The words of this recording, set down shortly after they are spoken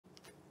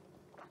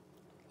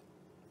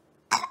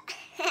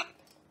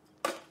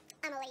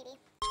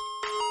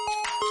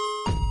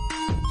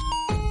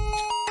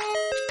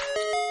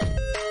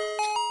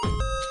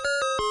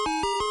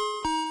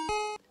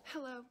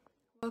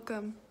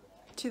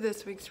to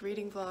this week's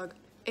reading vlog.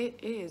 It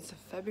is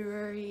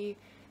February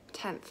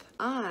 10th.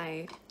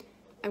 I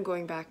am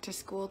going back to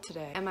school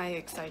today. Am I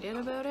excited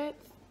about it?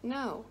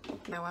 No,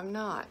 I'm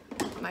not.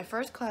 My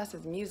first class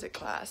is music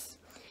class.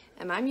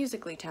 Am I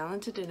musically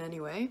talented in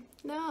any way?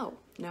 No,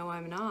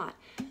 I'm not.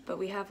 But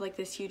we have like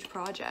this huge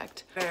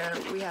project where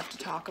we have to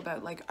talk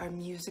about like our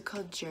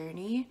musical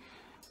journey.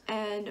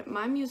 And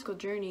my musical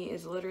journey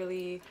is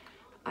literally,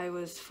 I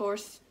was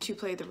forced to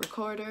play the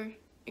recorder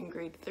in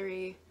grade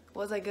 3.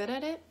 Was I good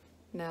at it?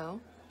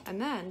 No. And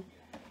then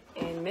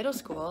in middle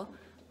school,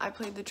 I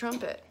played the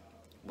trumpet.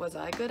 Was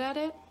I good at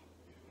it?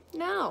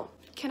 No.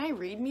 Can I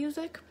read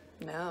music?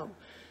 No.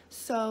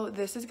 So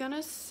this is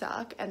gonna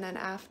suck. And then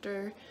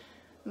after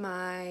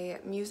my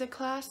music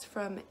class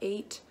from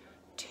 8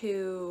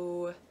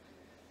 to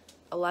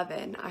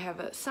 11, I have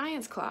a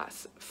science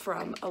class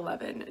from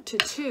 11 to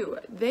 2.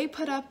 They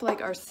put up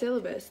like our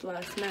syllabus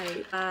last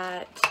night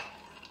at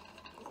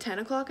 10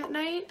 o'clock at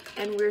night,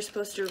 and we were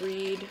supposed to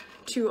read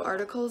 2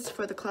 articles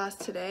for the class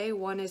today.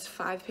 One is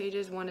 5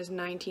 pages, one is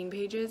 19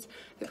 pages.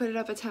 They put it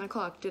up at 10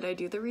 o'clock. Did I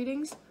do the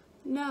readings?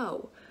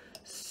 No.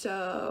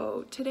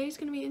 So today's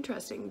gonna be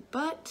interesting,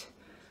 but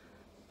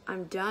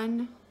I'm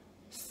done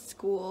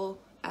school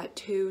at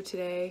 2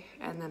 today,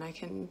 and then I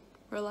can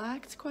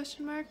relax,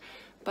 question mark.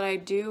 But I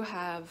do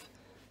have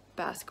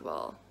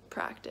basketball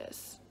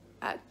practice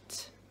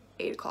at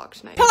 8 o'clock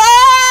tonight.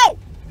 Hello!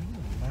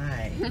 Oh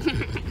my.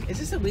 Is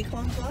this a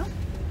week-long vlog?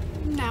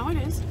 Now it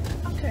is.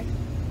 Okay.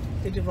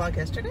 Did you vlog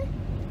yesterday?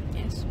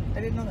 Yes.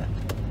 I didn't know that.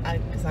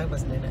 Because I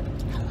wasn't in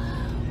it.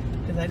 Hello.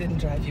 Because I didn't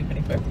drive you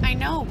anywhere. I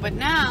know, but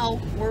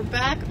now we're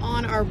back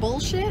on our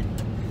bullshit.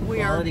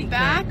 We are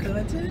back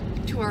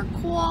to our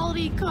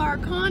quality car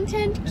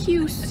content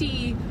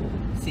QC.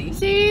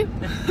 See?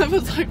 I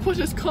was like, what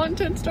does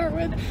content start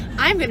with?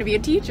 I'm gonna be a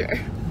teacher.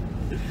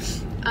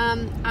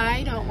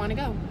 I don't want to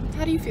go.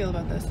 How do you feel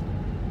about this?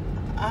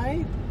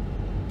 I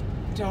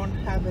don't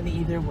have an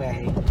either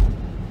way.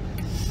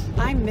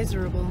 I'm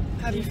miserable.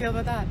 How do you feel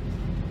about that?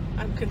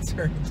 I'm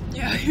concerned.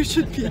 Yeah, you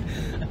should be.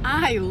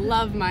 I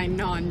love my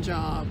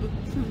non-job.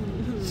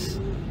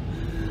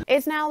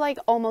 It's now like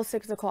almost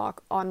 6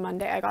 o'clock on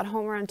Monday. I got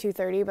home around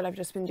 2:30, but I've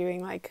just been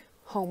doing like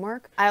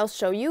homework. I'll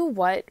show you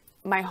what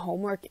my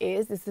homework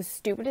is. It's the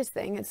stupidest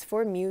thing. It's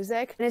for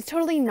music, and it's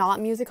totally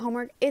not music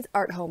homework. It's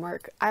art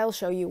homework. I'll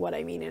show you what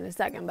I mean in a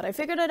second, but I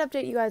figured I'd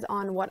update you guys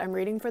on what I'm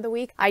reading for the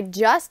week. I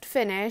just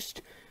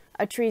finished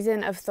A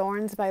Treason of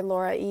Thorns by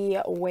Laura E.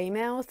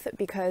 Weymouth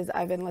because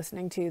I've been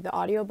listening to the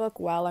audiobook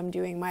while I'm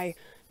doing my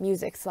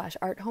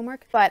music/art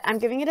homework. But I'm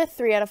giving it a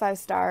 3 out of 5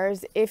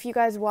 stars. If you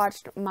guys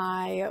watched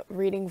my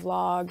reading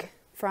vlog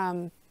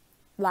from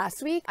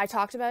last week, I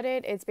talked about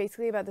it. It's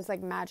basically about this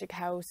like magic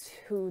house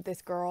who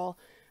this girl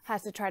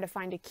has to try to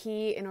find a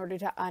key in order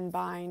to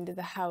unbind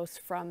the house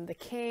from the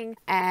king.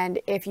 And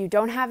if you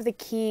don't have the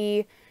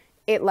key,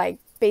 it like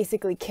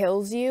basically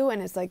kills you,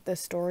 and it's like the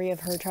story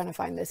of her trying to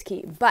find this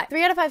key. But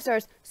 3 out of 5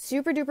 stars.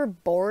 Super duper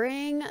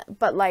boring,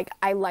 but like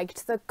I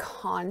liked the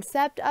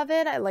concept of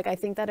it. I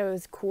think that it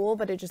was cool,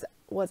 but it just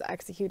was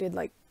executed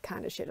like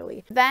kind of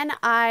shittily. Then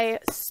I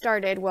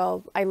started,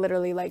 well, I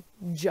literally like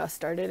just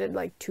started it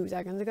like 2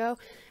 seconds ago,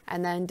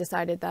 and then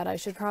decided that I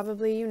should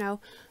probably, you know,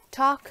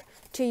 talk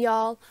to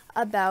y'all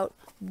about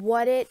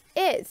what it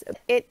is.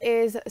 It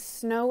is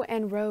Snow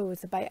and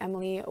Rose by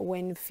Emily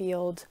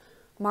Winfield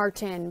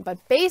Martin. But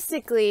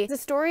basically it's a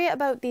story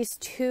about these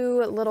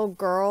 2 little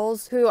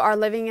girls who are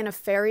living in a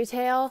fairy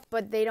tale,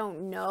 but they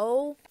don't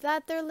know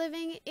that they're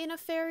living in a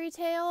fairy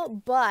tale.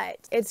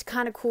 But it's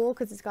kind of cool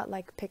because it's got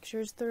like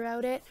pictures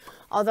throughout it,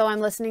 although I'm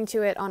listening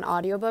to it on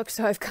audiobook,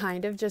 so I've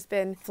kind of just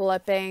been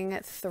flipping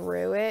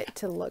through it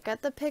to look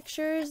at the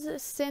pictures,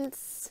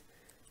 since,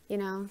 you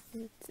know,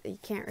 you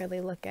can't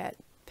really look at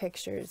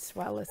pictures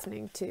while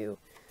listening to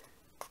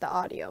the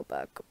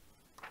audiobook.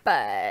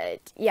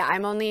 But yeah,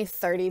 I'm only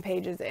 30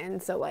 pages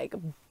in, so like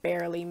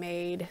barely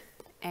made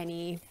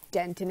any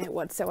dent in it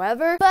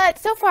whatsoever. But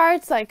so far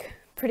it's like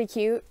pretty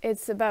cute.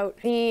 It's about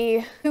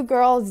the 2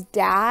 girls'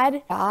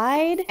 dad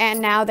died,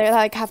 and now they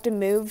like have to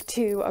move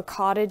to a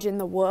cottage in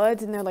the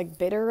woods, and they're like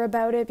bitter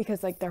about it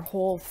because like their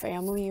whole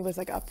family was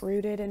like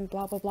uprooted and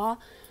blah blah blah.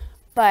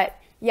 But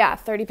yeah,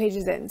 30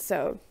 pages in,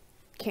 so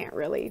can't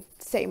really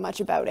say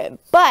much about it.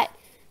 But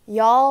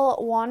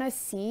y'all want to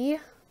see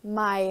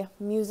my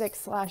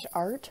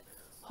music/art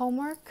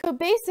homework? So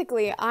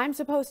basically I'm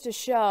supposed to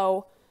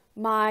show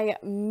my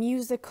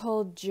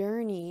musical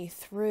journey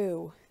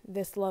through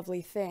this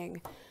lovely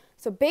thing.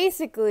 So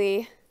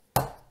basically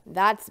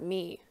that's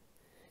me.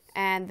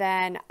 And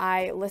then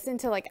I listen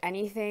to like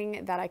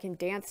anything that I can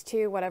dance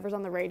to, whatever's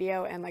on the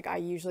radio, and like I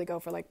usually go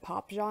for like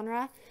pop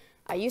genre.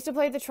 I used to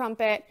play the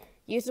trumpet,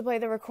 used to play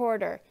the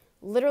recorder,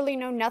 literally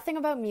know nothing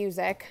about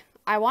music.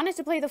 I wanted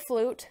to play the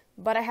flute,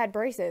 but I had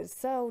braces,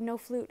 so no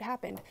flute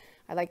happened.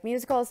 I like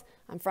musicals.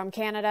 I'm from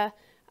Canada.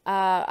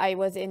 I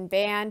was in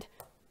band.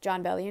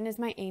 John Bellion is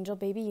my angel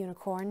baby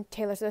unicorn.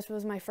 Taylor Swift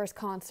was my first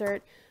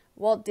concert.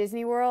 Walt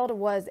Disney World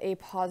was a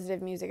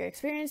positive music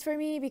experience for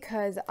me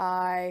because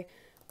I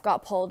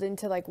got pulled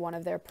into like one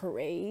of their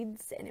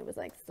parades, and it was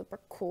like super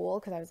cool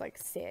because I was like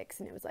 6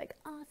 and it was like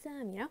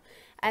awesome, you know?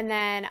 And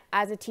then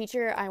as a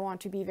teacher, I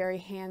want to be very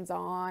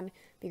hands-on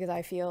because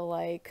I feel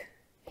like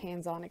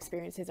hands-on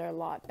experiences are a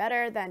lot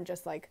better than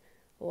just like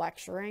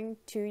lecturing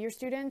to your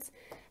students.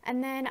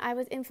 And then I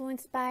was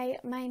influenced by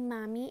my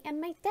mommy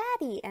and my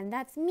daddy, and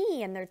that's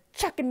me, and they're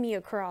chucking me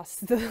across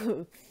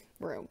the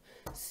room.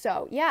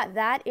 So yeah,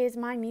 that is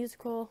my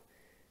musical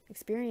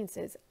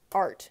experiences.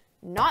 Art.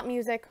 Not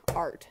music,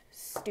 art.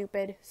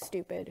 Stupid,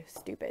 stupid,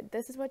 stupid.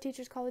 This is what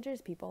teachers' college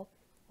is, people.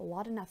 A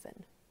lot of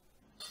nothing.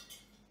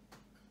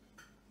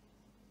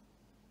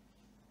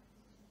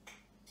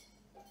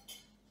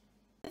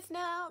 It's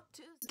now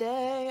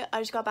Tuesday. I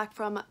just got back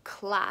from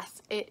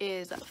class. It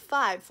is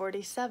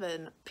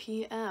 5:47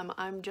 p.m.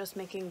 I'm just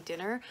making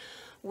dinner,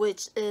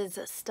 which is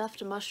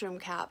stuffed mushroom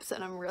caps,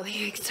 and I'm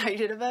really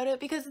excited about it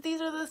because these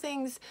are the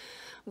things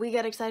we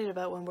get excited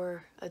about when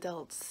we're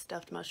adults,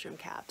 stuffed mushroom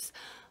caps.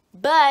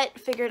 But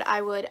figured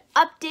I would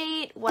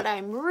update what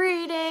I'm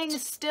reading.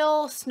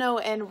 Still Snow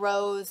and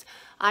Rose.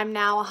 I'm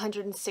now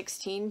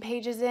 116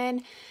 pages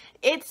in.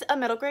 It's a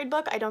middle grade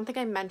book. I don't think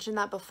I mentioned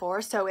that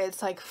before, so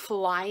it's like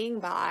flying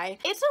by.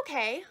 It's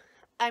okay.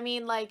 I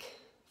mean, like,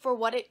 for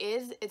what it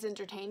is, it's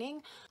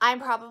entertaining. I'm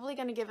probably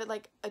gonna give it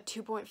like a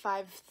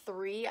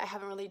 2.53. I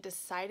haven't really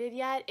decided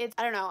yet.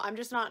 I don't know, I'm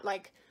just not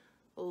like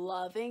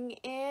loving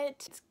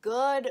it. It's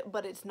good,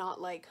 but it's not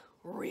like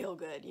real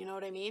good, you know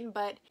what I mean?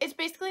 But it's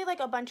basically like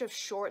a bunch of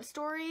short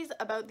stories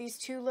about these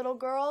two little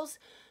girls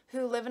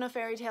who live in a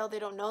fairy tale. They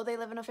don't know they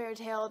live in a fairy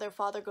tale. Their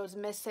father goes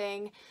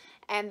missing,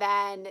 and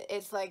then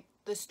it's like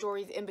the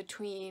stories in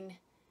between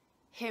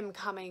him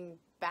coming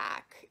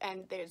back,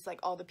 and there's like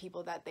all the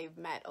people that they've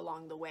met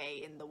along the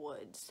way in the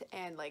woods.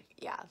 And like,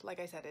 yeah, like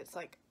I said, it's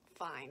like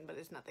fine, but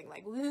it's nothing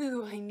like,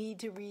 woo, I need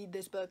to read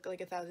this book like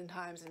 1,000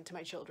 times and to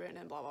my children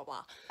and blah blah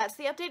blah. That's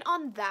the update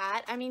on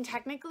that. I mean,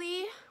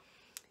 technically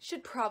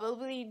should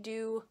probably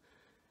do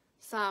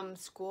some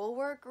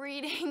schoolwork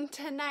reading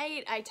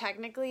tonight. I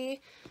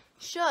technically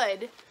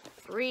should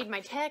read my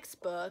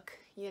textbook,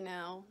 you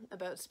know,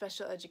 about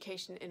special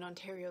education in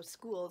Ontario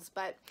schools,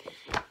 but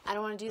I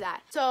don't want to do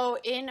that. So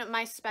in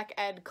my spec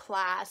ed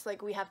class,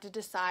 like, we have to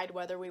decide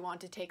whether we want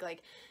to take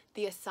like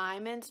the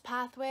assignments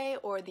pathway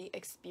or the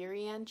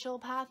experiential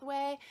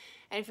pathway.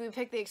 And if we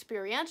pick the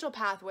experiential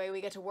pathway, we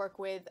get to work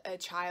with a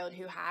child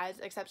who has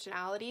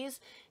exceptionalities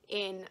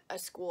in a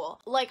school.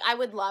 Like, I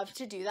would love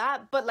to do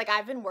that, but like,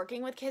 I've been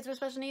working with kids with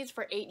special needs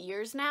for 8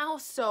 years now,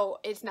 so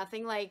it's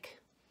nothing like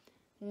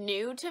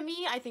new to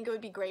me. I think it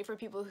would be great for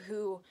people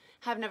who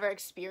have never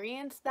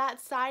experienced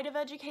that side of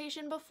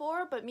education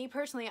before, but me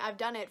personally, I've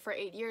done it for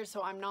 8 years,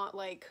 so I'm not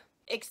like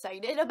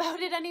excited about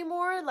it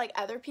anymore like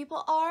other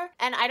people are.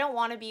 And I don't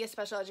want to be a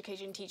special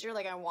education teacher,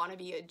 like I want to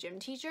be a gym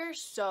teacher.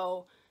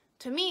 So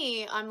to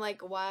me, I'm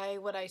like, why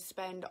would I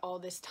spend all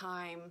this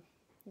time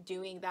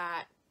doing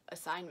that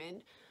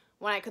assignment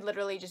when I could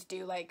literally just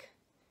do like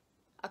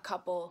a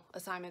couple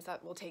assignments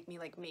that will take me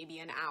like maybe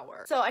an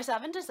hour? So I still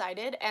haven't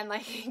decided, and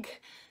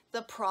like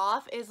the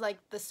prof is like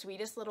the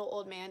sweetest little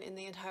old man in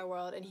the entire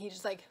world, and he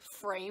just like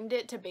framed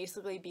it to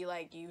basically be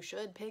like, you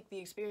should pick the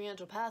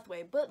experiential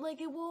pathway, but like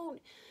it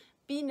won't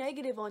be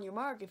negative on your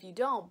mark if you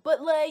don't,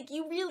 but like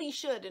you really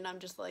should. And I'm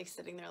just like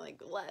sitting there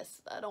like,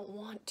 Les, I don't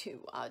want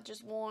to, I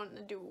just want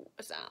to do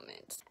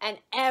assignments. And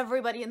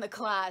everybody in the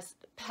class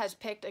has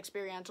picked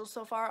experiential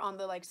so far on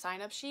the like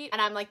sign up sheet,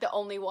 and I'm like the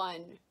only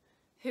one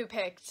who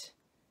picked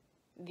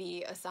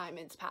the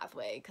assignments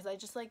pathway because I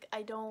just like,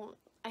 I don't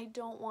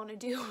want to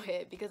do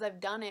it because I've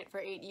done it for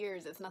 8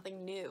 years. It's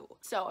nothing new.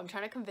 So I'm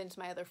trying to convince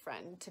my other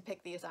friend to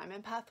pick the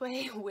assignment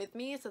pathway with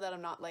me so that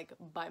I'm not like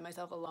by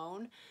myself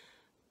alone.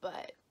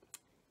 But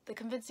the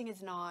convincing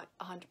is not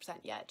 100%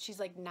 yet. She's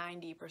like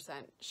 90%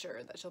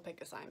 sure that she'll pick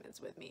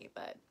assignments with me,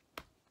 but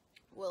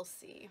we'll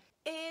see.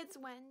 It's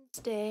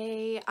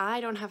Wednesday.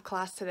 I don't have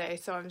class today,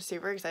 so I'm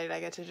super excited. I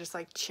get to just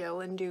like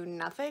chill and do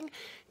nothing.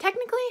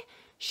 Technically,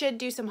 should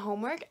do some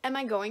homework. Am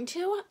I going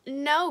to?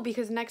 No,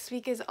 because next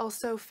week is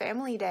also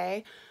family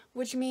day,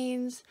 which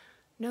means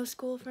no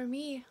school for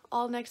me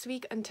all next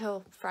week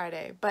until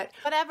Friday. But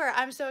whatever,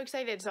 I'm so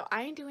excited. So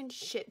I ain't doing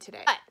shit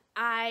today. But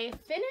I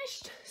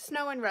finished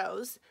Snow and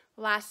Rose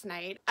last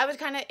night. I was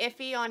kind of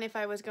iffy on if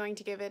I was going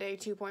to give it a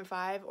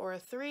 2.5 or a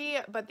 3,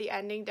 but the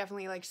ending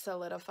definitely like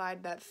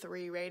solidified that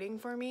 3 rating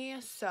for me.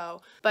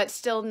 So, but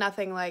still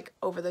nothing like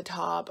over the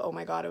top. Oh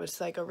my god, it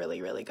was like a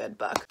really, really good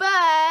book. But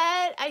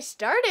I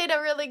started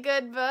a really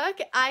good book.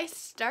 I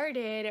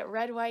started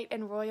Red, White,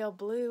 and Royal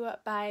Blue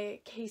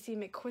by Casey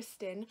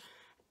McQuiston,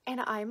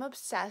 and I'm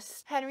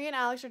obsessed. Henry and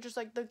Alex are just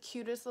like the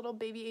cutest little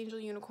baby angel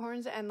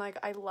unicorns, and like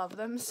I love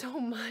them so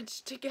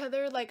much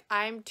together. Like,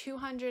 I'm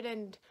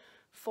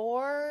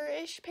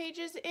 204-ish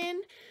pages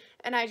in,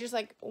 and I just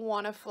like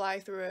want to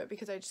fly through it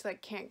because I just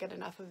like can't get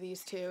enough of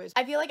these two.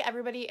 I feel like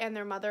everybody and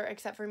their mother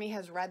except for me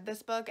has read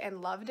this book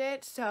and loved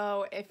it,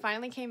 so it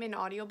finally came in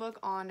audiobook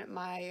on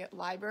my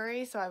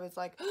library, so I was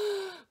like,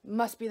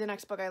 must be the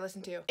next book I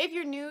listen to. If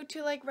you're new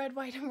to like Red,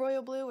 White, and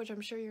Royal Blue, which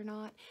I'm sure you're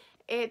not,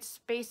 It's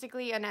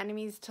basically an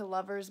enemies to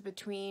lovers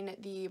between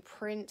the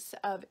Prince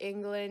of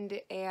England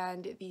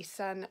and the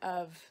son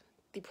of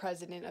the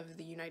President of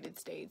the United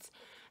States.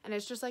 And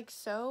it's just like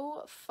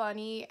so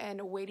funny and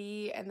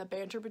witty, and the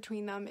banter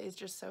between them is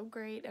just so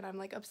great, and I'm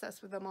like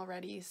obsessed with them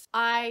already. So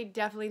I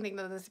definitely think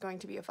that this is going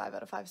to be a 5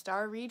 out of 5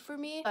 star read for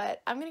me,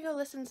 but I'm gonna go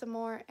listen some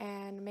more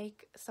and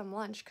make some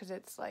lunch because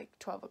it's like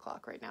 12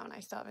 o'clock right now and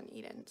I still haven't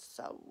eaten.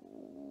 So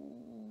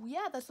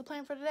yeah, that's the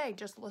plan for today.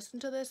 Just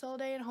listen to this all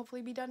day and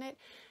hopefully be done it,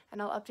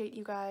 and I'll update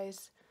you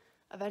guys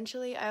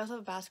eventually. I also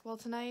have basketball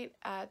tonight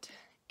at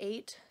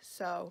 8,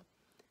 so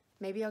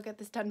maybe I'll get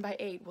this done by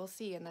 8. We'll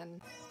see. And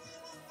then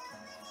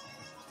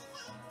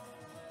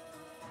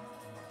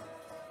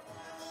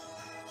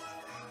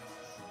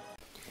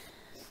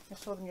You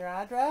show them your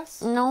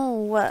address?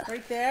 no.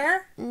 Right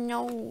there?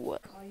 No.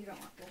 Oh, you don't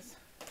want this.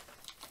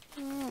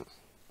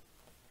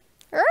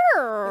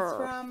 It's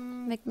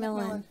From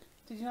Macmillan.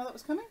 Did you know that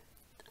was coming?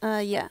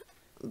 Yeah,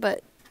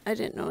 but I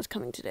didn't know it was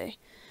coming today.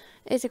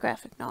 It's a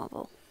graphic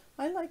novel.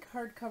 I like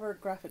hardcover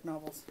graphic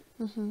novels.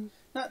 Mm-hmm.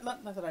 Not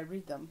that I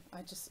read them.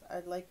 I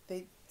like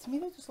to me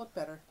they just look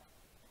better.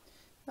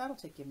 That'll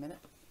take you a minute.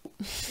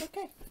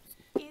 Okay.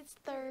 It's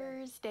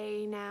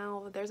Thursday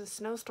now. There's a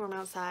snowstorm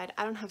outside.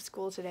 I don't have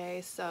school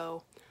today,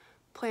 so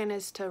plan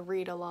is to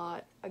read a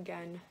lot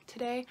again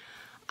today.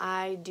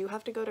 I do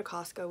have to go to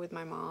Costco with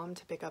my mom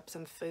to pick up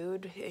some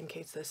food in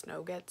case the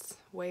snow gets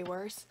way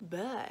worse.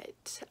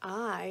 But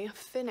I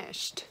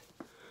finished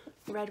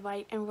Red,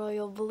 White, and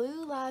Royal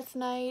Blue last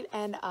night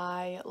and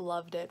I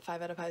loved it.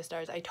 5 out of 5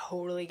 stars. I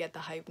totally get the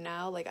hype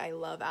now. Like, I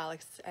love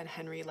Alex and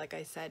Henry, like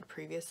I said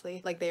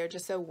previously. Like, they are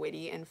just so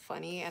witty and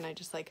funny, and I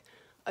just like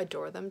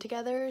adore them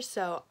together.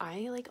 So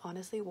I like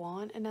honestly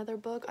want another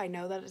book. I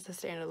know that it's a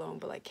standalone,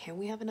 but like, can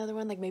we have another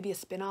one, like maybe a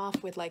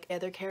spin-off with like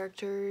other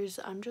characters?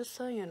 I'm just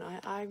saying,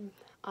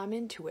 I'm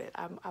into it.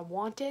 I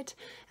want it,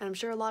 and I'm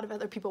sure a lot of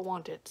other people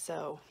want it.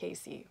 So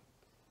Casey,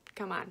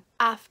 come on.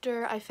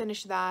 After I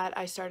finished that,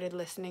 I started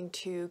listening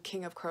to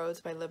King of Crows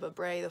by Libba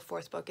Bray, the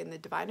 4th book in the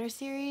Diviner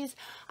series.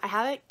 I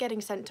have it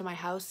getting sent to my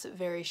house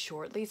very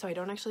shortly, so I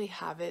don't actually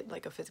have it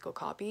like a physical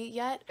copy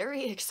yet.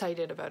 Very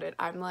excited about it.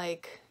 I'm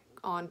like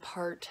on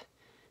part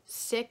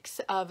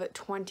 6 of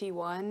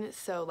 21,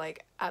 so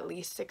like at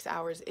least 6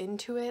 hours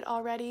into it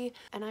already,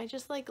 and I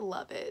just like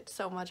love it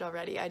so much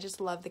already. I just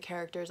love the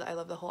characters. I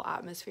love the whole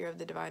atmosphere of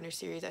the Diviner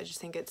series. I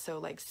just think it's so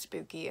like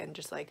spooky, and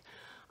just like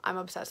I'm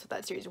obsessed with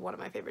that series. One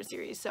of my favorite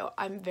series. So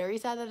I'm very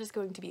sad that it's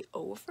going to be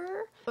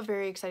over, but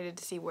very excited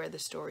to see where the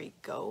story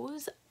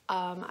goes.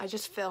 I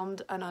just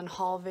filmed an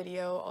unhaul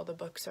video. All the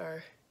books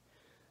are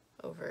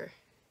over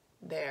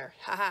there.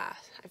 Haha.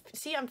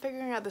 See, I'm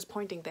figuring out this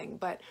pointing thing,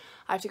 but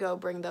I have to go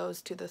bring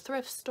those to the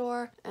thrift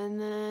store.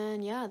 And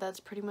then yeah, that's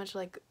pretty much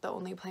like the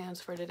only plans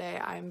for today.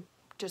 I'm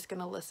just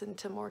gonna listen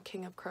to more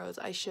King of Crows.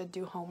 I should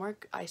do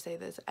homework. I say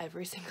this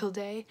every single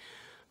day,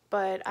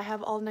 but I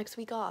have all next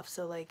week off,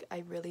 so like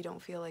I really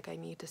don't feel like I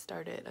need to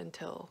start it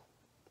until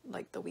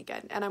like the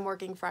weekend. And I'm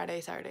working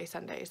Friday, Saturday,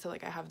 Sunday, so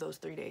like I have those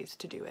 3 days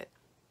to do it.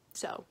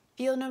 So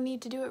feel no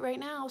need to do it right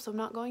now, so I'm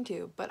not going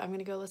to, but I'm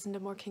gonna go listen to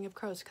more King of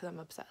Crows because I'm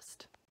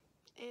obsessed.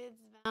 It's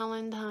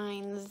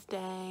Valentine's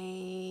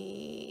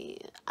Day.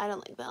 I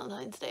don't like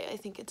Valentine's Day. I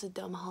think it's a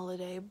dumb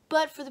holiday.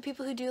 But for the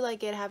people who do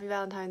like it, happy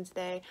Valentine's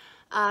Day.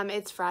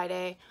 It's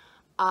Friday.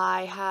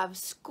 I have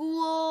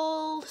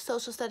school,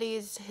 social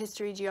studies,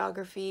 history,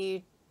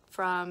 geography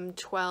from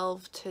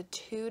 12 to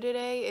 2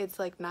 today. It's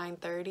like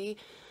 9:30.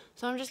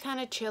 So I'm just kind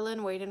of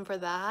chilling, waiting for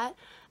that.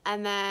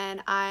 And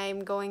then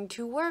I'm going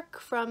to work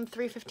from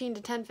 3:15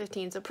 to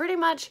 10:15. So pretty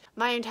much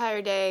my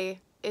entire day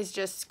is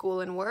just school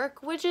and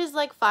work, which is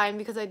like fine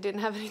because I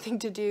didn't have anything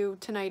to do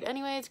tonight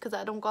anyways because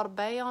I don't got a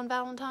bay on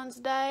Valentine's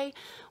Day,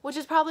 which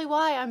is probably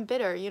why I'm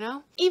bitter, you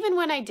know? Even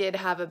when I did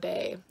have a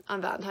bay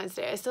on Valentine's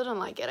Day, I still don't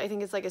like it. I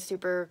think it's like a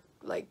super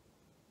like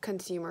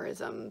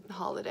consumerism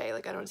holiday.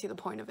 Like, I don't see the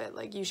point of it.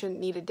 Like, you shouldn't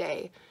need a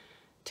day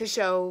to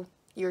show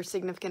your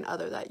significant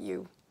other that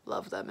you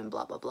love them and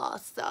blah blah blah.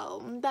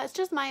 So that's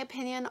just my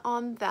opinion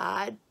on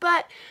that,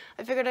 but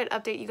I figured I'd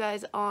update you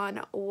guys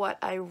on what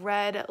I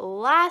read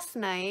last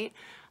night.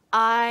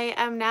 I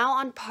am now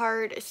on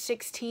part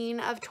 16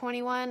 of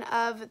 21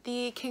 of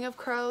the King of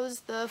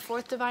Crows, the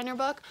 4th Diviner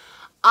book.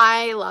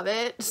 I love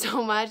it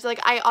so much. Like,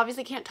 I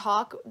obviously can't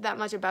talk that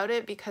much about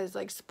it because,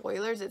 like,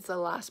 spoilers, it's the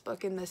last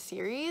book in the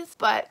series,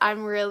 but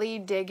I'm really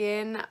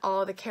digging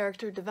all the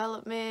character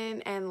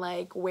development and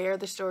like where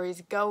the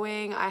story's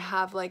going. I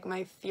have like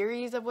my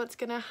theories of what's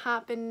gonna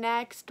happen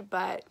next,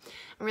 but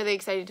I'm really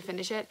excited to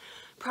finish it.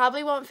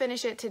 Probably won't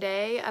finish it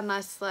today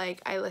unless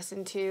like I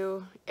listen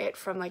to it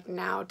from like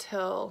now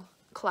till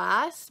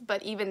class,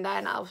 but even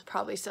then I'll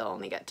probably still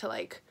only get to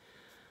like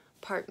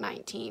part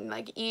 19.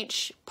 Like,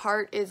 each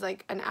part is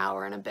like an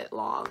hour and a bit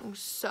long,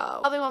 so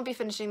probably won't be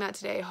finishing that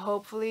today.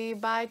 Hopefully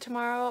by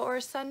tomorrow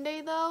or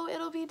Sunday though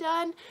it'll be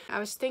done. I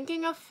was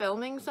thinking of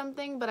filming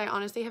something, but I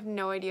honestly have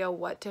no idea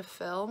what to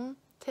film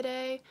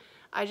today.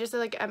 I just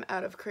like I'm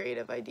out of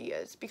creative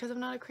ideas because I'm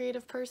not a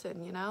creative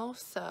person, you know?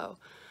 So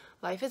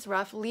life is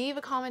rough. Leave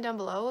a comment down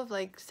below of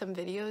like some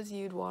videos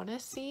you'd want to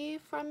see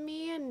from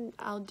me and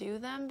I'll do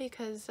them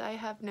because I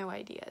have no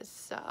ideas.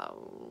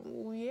 So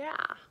yeah.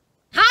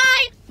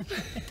 Hi!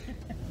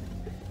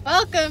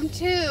 Welcome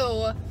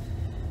to,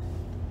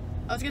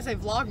 I was gonna say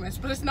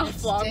Vlogmas, but it's not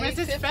Vlogmas,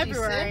 it's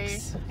February.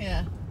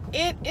 Yeah.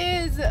 It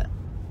is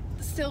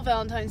still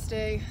Valentine's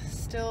Day.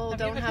 Still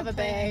don't have a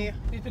bae.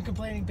 You've been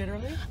complaining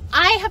bitterly?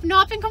 I have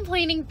not been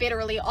complaining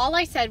bitterly. All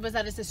I said was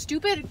that it's a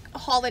stupid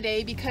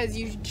holiday because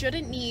you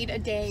shouldn't need a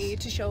day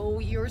to show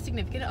your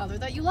significant other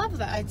that you love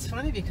them. It's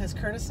funny because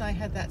Curtis and I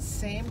had that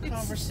same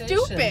conversation.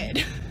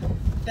 Stupid.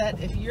 That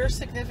if your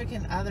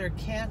significant other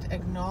can't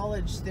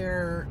acknowledge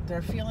their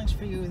feelings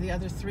for you the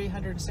other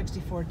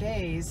 364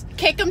 days,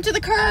 Kick them to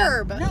the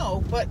curb.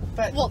 No, but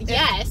well,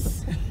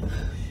 yes.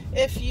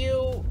 If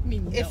you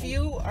no. if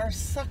you are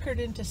suckered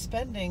into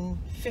spending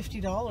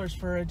 $50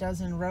 for a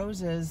dozen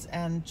roses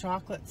and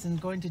chocolates and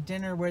going to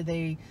dinner where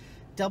they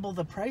double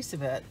the price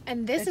of it,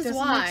 and this is doesn't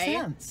why make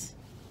sense.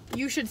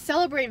 You should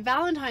celebrate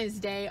Valentine's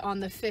Day on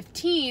the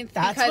 15th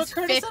That's because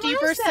what Curtis and I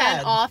 50%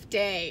 said. off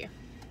day.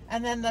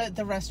 And then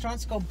the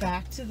restaurants go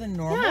back to the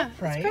normal Yeah,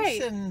 price. it's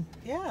great. And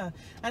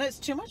and it's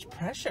too much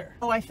pressure.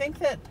 Oh, I think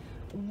that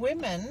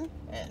women,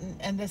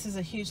 and this is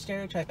a huge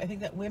stereotype, I think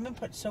that women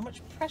put so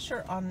much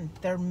pressure on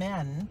their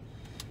men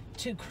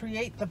to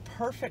create the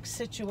perfect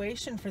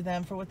situation for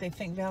them for what they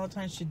think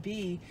Valentine's should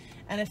be.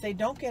 And if they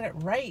don't get it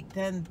right,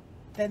 then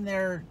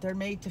they're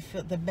made to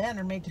feel, the men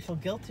are made to feel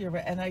guilty over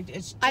it. And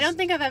it's just, I don't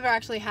think I've ever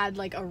actually had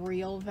like a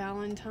real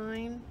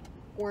Valentine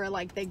where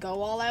like they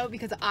go all out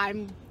because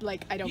I'm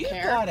like, I don't care.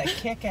 You got a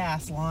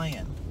kick-ass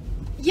lion.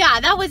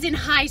 Yeah, that was in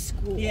high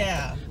school.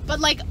 Yeah. But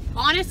like,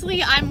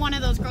 honestly, I'm one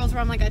of those girls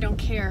where I'm like, I don't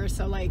care.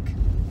 So like,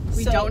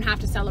 we don't have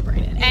to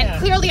celebrate it. Yeah.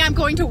 And clearly I'm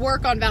going to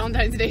work on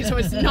Valentine's Day, so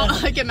it's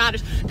not like it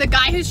matters. The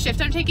guy whose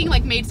shift I'm taking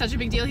like made such a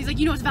big deal. He's like,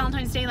 you know, it's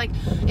Valentine's Day. Like,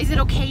 is it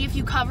okay if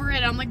you cover it?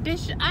 And I'm like,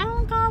 bitch, I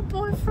don't got a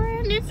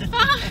boyfriend. It's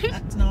fine.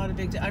 It's not a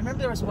big deal. I remember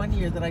there was one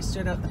year that I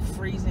stood out in the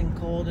freezing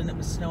cold and it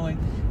was snowing,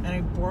 and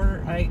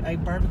I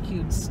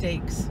barbecued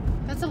steaks.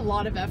 That's a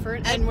lot of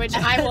effort, in which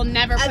I will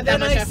never put that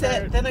much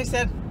effort. Then I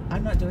said,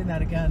 I'm not doing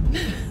that again.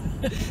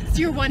 It's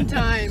your one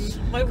time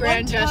My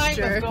grand one time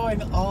gesture. of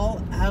going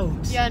all out.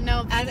 Yeah,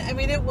 no. And I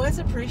mean, it was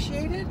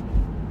appreciated,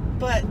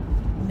 but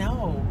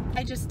no.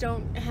 I just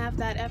don't have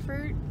that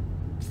effort.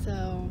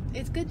 So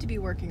it's good to be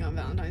working on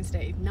Valentine's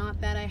Day.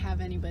 Not that I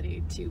have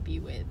anybody to be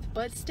with,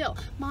 but still.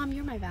 Mom,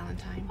 you're my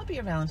Valentine. I'll be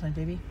your Valentine,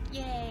 baby.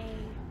 Yay.